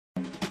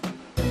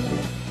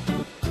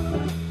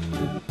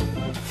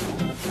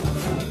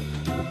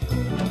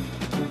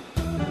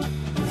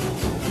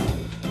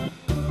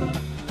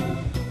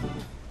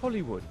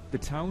Hollywood, the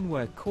town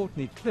where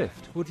Courtney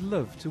Clift would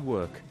love to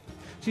work.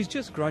 She's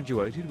just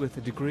graduated with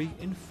a degree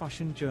in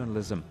fashion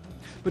journalism.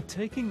 But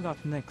taking that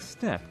next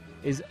step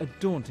is a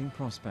daunting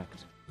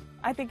prospect.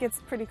 I think it's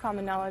pretty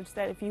common knowledge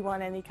that if you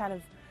want any kind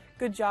of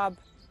good job,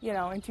 you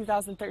know, in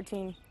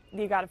 2013,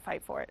 you got to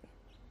fight for it,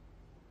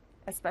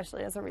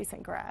 especially as a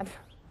recent grad.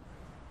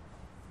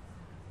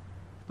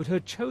 But her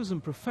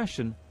chosen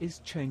profession is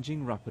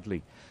changing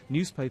rapidly.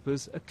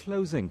 Newspapers are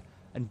closing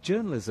and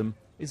journalism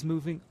is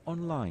moving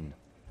online.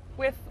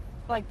 With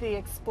like the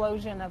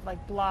explosion of like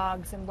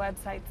blogs and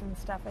websites and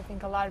stuff, I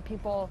think a lot of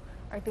people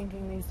are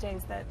thinking these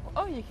days that,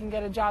 oh, you can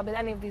get a job at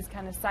any of these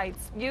kind of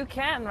sites. You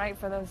can write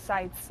for those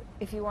sites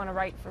if you want to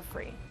write for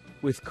free.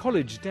 With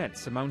college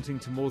debts amounting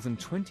to more than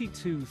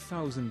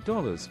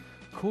 $22,000,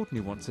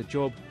 Courtney wants a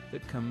job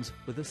that comes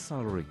with a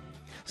salary.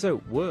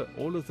 So were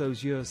all of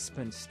those years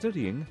spent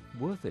studying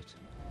worth it?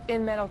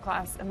 In middle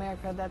class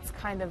America, that's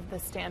kind of the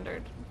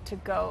standard to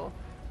go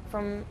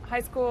from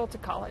high school to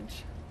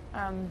college.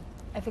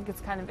 I think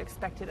it's kind of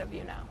expected of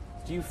you now.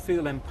 Do you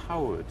feel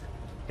empowered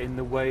in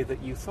the way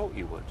that you thought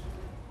you would?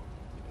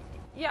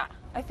 Yeah,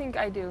 I think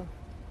I do.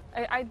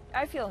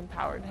 I feel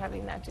empowered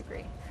having that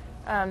degree.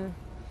 And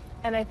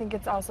I think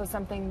it's also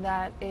something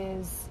that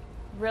is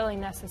really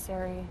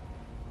necessary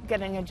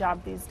getting a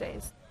job these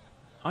days.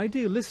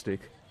 Idealistic,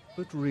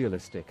 but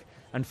realistic.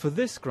 And for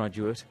this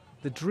graduate,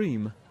 the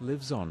dream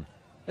lives on,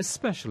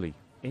 especially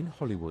in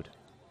Hollywood.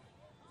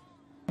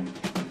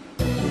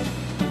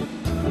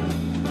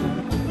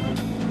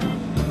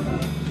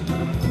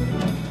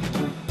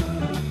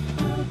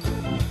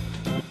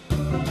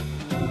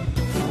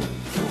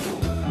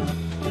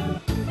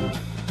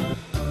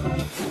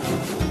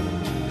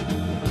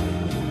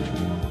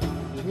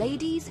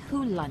 Ladies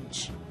who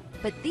lunch,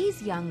 but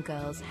these young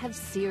girls have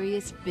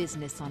serious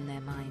business on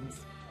their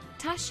minds.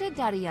 Tasha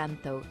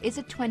Daryanto is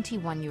a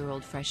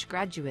 21-year-old fresh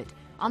graduate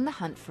on the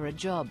hunt for a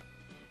job.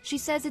 She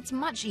says it's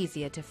much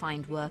easier to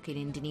find work in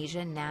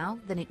Indonesia now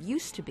than it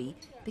used to be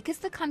because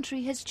the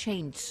country has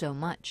changed so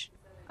much.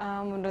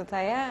 Menurut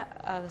saya,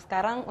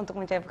 sekarang untuk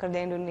mencari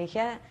pekerjaan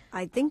Indonesia,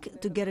 I think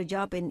to get a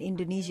job in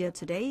Indonesia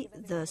today,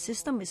 the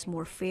system is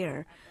more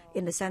fair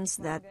in the sense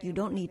that you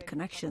don't need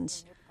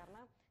connections.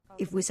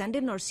 If we send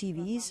in our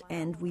CVs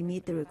and we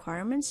meet the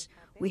requirements,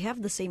 we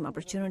have the same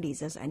opportunities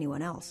as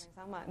anyone else.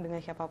 sama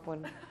dengan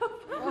siapapun.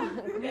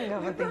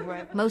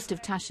 Most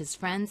of Tasha's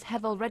friends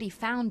have already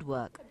found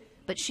work,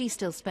 but she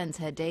still spends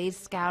her days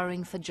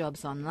scouring for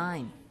jobs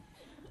online.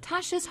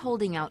 Tasha's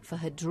holding out for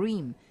her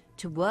dream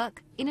to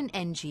work in an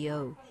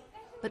NGO.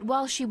 But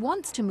while she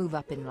wants to move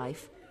up in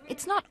life,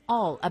 it's not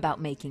all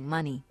about making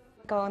money.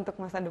 Kalau untuk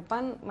masa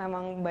depan,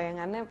 memang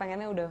bayangannya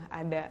pengennya udah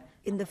ada.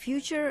 In the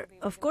future,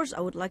 of course, I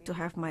would like to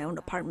have my own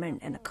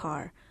apartment and a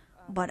car.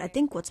 But I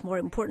think what's more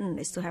important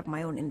is to have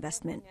my own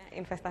investment.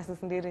 Investasi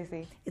sendiri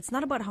sih. It's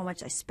not about how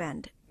much I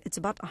spend. It's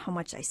about how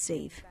much I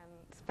save.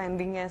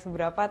 Spendingnya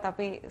seberapa,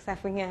 tapi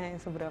savingnya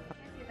seberapa.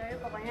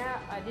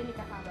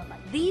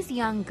 These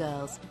young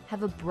girls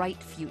have a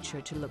bright future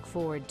to look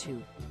forward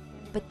to.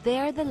 But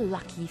they're the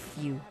lucky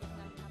few.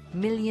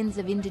 Millions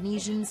of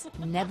Indonesians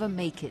never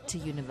make it to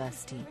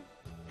university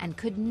and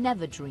could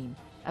never dream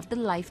of the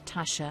life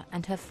Tasha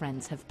and her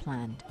friends have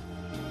planned.